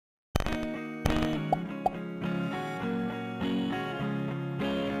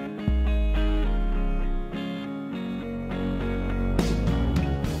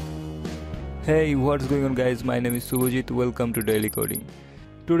Hey, what's going on guys? My name is Subhajit. Welcome to Daily Coding.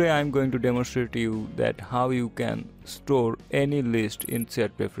 Today I'm going to demonstrate to you that how you can store any list in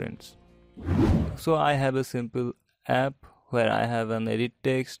shared preference. So I have a simple app where I have an edit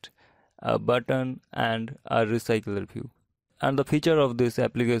text, a button and a recycler view. And the feature of this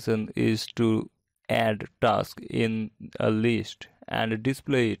application is to add task in a list and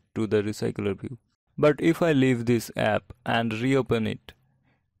display it to the recycler view. But if I leave this app and reopen it,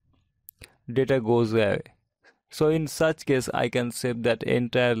 data goes away. So in such case, I can save that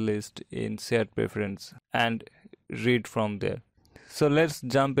entire list in shared preference and read from there. So let's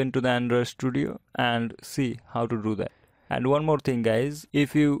jump into the Android Studio and see how to do that. And one more thing guys,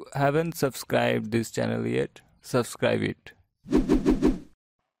 if you haven't subscribed this channel yet, subscribe it.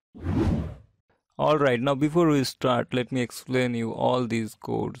 Alright, now before we start, let me explain you all these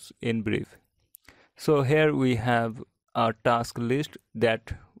codes in brief. So here we have a task list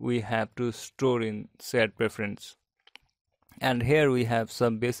that we have to store in shared preference. And here we have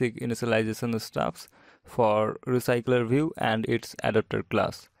some basic initialization stuffs for recycler view and its adapter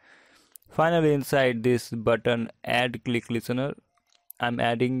class. Finally, inside this button add click listener, I'm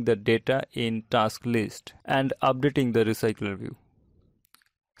adding the data in task list and updating the recycler view.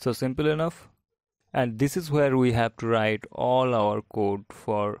 So simple enough. And this is where we have to write all our code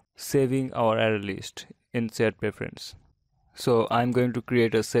for saving our array list in shared preference. So I'm going to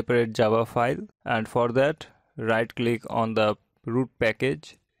create a separate Java file, and for that right click on the root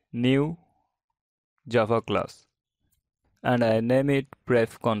package, new Java class, and I name it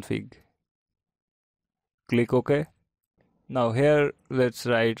prefconfig. Click OK. Now here let's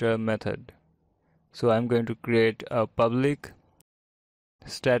write a method. So I'm going to create a public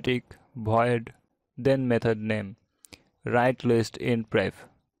static void, then method name, write list in pref.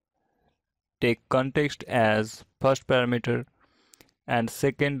 Take context as first parameter and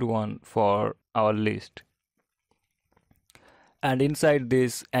second one for our list. And inside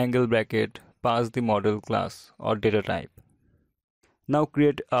this angle bracket, pass the model class or data type. Now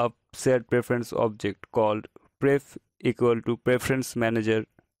create a shared preference object called pref equal to preference manager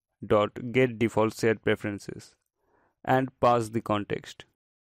dot get default shared preferences and pass the context.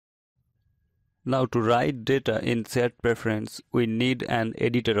 Now to write data in shared preference, we need an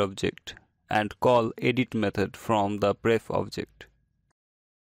editor object and call edit method from the pref object.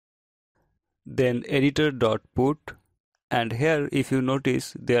 Then editor.put, and here if you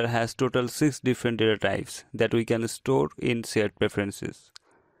notice there has total 6 different data types that we can store in shared preferences,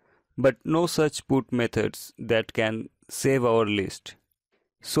 but no such put methods that can save our list.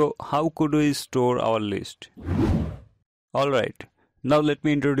 So how could we store our list? Alright, now let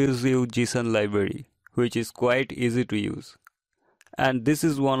me introduce you Json Library, which is quite easy to use. And this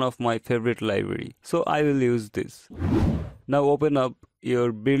is one of my favorite library, so I will use this. Now open up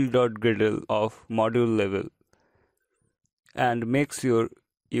your build.gradle of module level and make sure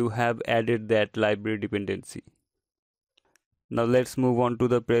you have added that library dependency. Now let's move on to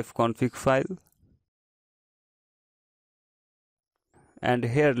the prefconfig file. And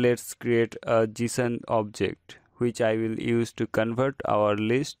here let's create a JSON object which I will use to convert our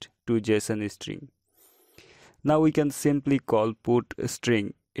list to JSON string. Now we can simply call put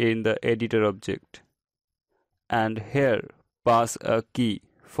string in the editor object and here pass a key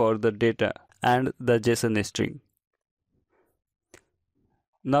for the data and the JSON string.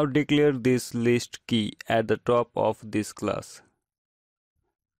 Now declare this list key at the top of this class.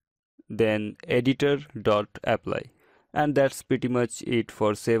 Then editor.apply, and that's pretty much it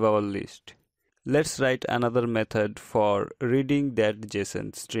for save our list. Let's write another method for reading that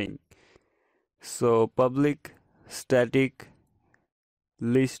JSON string. So public static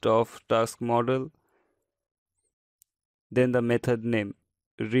list of task model, then the method name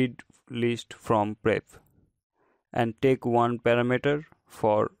read list from pref, and take one parameter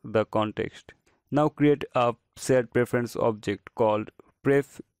for the context. Now create a shared preference object called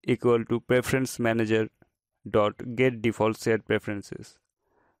pref equal to preference manager dot get default shared preferences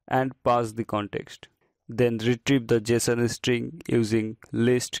and pass the context. Then retrieve the JSON string using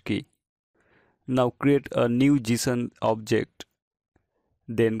list key. Now create a new JSON object,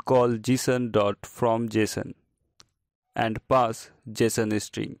 then call json.fromJSON and pass JSON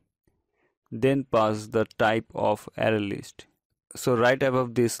string. Then pass the type of array list. So right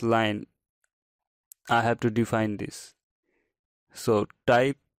above this line, I have to define this. So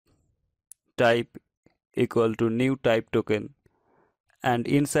type equal to new type token, and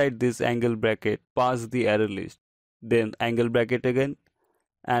inside this angle bracket pass the array list, then angle bracket again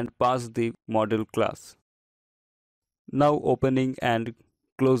and pass the model class. Now opening and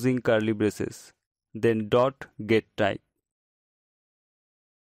closing curly braces, then dot get type.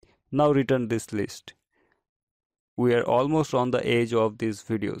 Now return this list. We are almost on the edge of this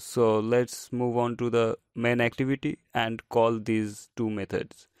video, so let's move on to the main activity and call these two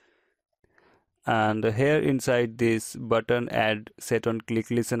methods. And here inside this button add set on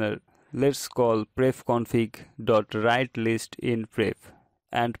click listener, let's call prefconfig.writeList in pref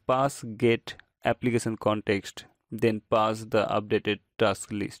and pass get application context, then pass the updated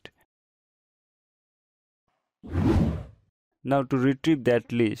task list. Now to retrieve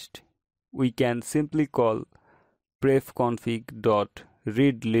that list, we can simply call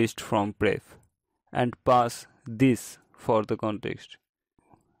prefconfig.readList from pref and pass this for the context.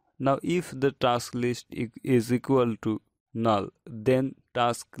 Now if the task list is equal to null, then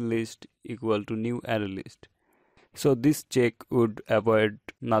task list equal to new array list. So this check would avoid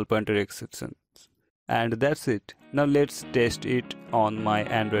null pointer exceptions. And that's it. Now let's test it on my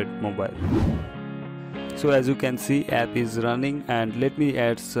Android mobile. So as you can see, app is running, and let me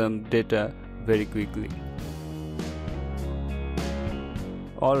add some data very quickly.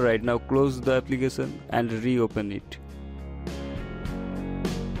 Alright, now close the application and reopen it.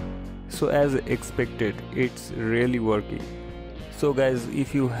 So as expected, it's really working. So guys,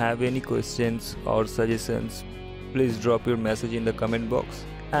 if you have any questions or suggestions, please drop your message in the comment box.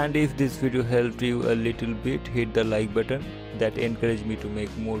 And if this video helped you a little bit, hit the like button. That encourages me to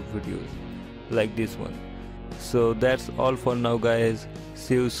make more videos like this one. So that's all for now guys.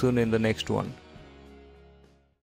 See you soon in the next one.